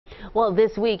Well,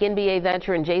 this week, NBA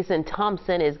veteran Jason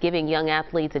Thompson is giving young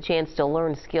athletes a chance to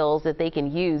learn skills that they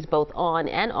can use both on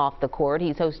and off the court.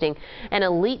 He's hosting an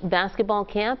elite basketball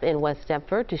camp in West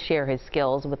Deptford to share his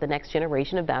skills with the next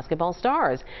generation of basketball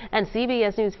stars. And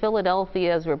CBS News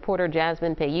Philadelphia's reporter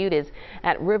Jasmine Payute is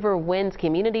at River Winds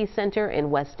Community Center in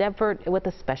West Deptford with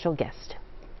a special guest.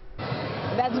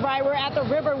 That's right, we're at the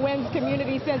River Winds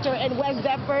Community Center in West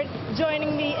Deptford.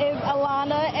 Joining me is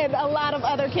Alana and a lot of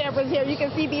other campers here. You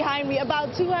can see behind me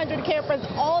about 200 campers,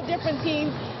 all different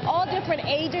teams, all different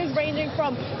ages, ranging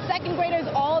from second graders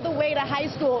all the way to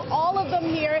high school. All of them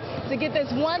here to get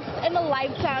this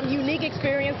once-in-a-lifetime unique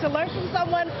experience to learn from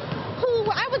someone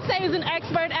who I would say is an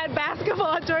expert at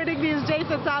basketball. Joining me is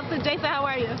Jason Thompson. Jason, how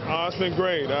are you? It's been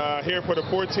great. Here for the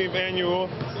 14th annual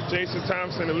Jason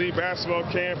Thompson Elite Basketball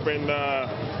Camp, and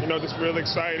just really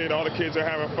excited. All the kids are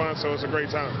having fun, so it's a great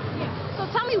time. So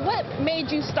tell me, what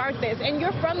made you start this? And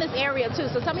you're from this area too,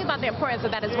 so tell me about the importance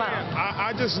of that as well.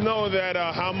 I just know that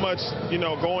how much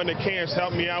going to camps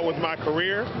helped me out with my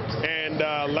career and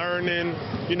learning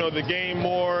the game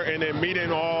more, and then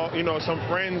meeting all some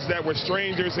friends that were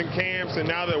strangers in camps, and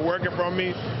now they're working for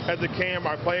me at the camp.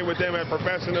 I play with them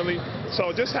professionally,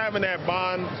 so just having that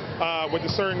bond with the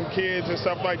certain kids and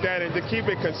stuff like that, and to keep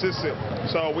it consistent.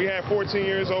 So we had 14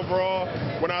 years overall.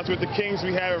 When I was with the Kings,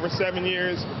 we had it for 7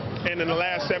 years, and in the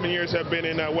last 7 years have been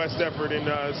in West Deptford in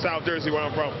South Jersey, where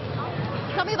I'm from.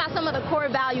 Tell me about some of the core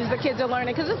values the kids are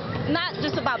learning, because it's not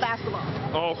just about basketball.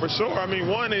 Oh, for sure. I mean,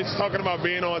 one is talking about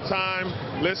being on time,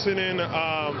 listening.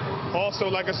 Also,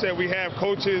 like I said, we have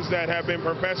coaches that have been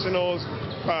professionals,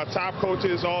 top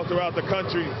coaches all throughout the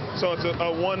country. So it's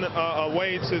a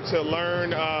way to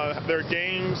learn their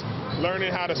games,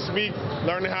 learning how to speak,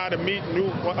 learning how to meet new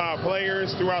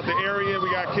players throughout the area.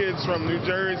 We got kids from New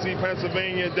Jersey,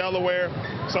 Pennsylvania, Delaware.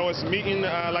 So it's meeting,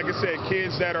 like I said,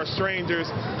 kids that are strangers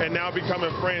and now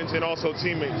becoming friends and also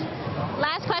teammates.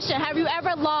 Last question. Have you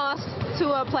ever lost to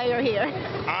a player here?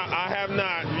 I have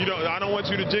not. I don't want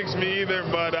you to jinx me either,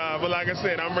 but like I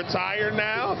said, I'm retired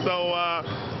now, so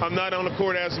I'm not on the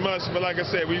court as much. But like I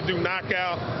said, we do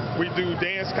knockout, we do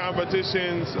dance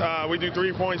competitions, we do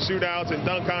three-point shootouts and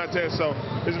dunk contests. So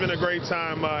it's been a great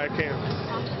time at camp.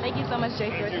 Thank you so much,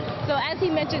 Jason. So as he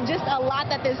mentioned, just a lot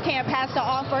that this camp has to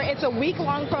offer. It's a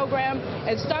week-long program.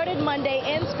 It started Monday,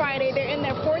 ends Friday. They're in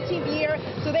their 14th year,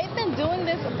 so they've been doing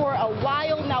this for a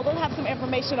while. Now we'll have some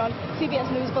information on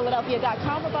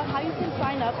CBSNewsPhiladelphia.com about how you can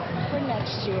sign up for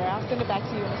next year. I'll send it back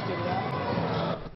to you in the studio.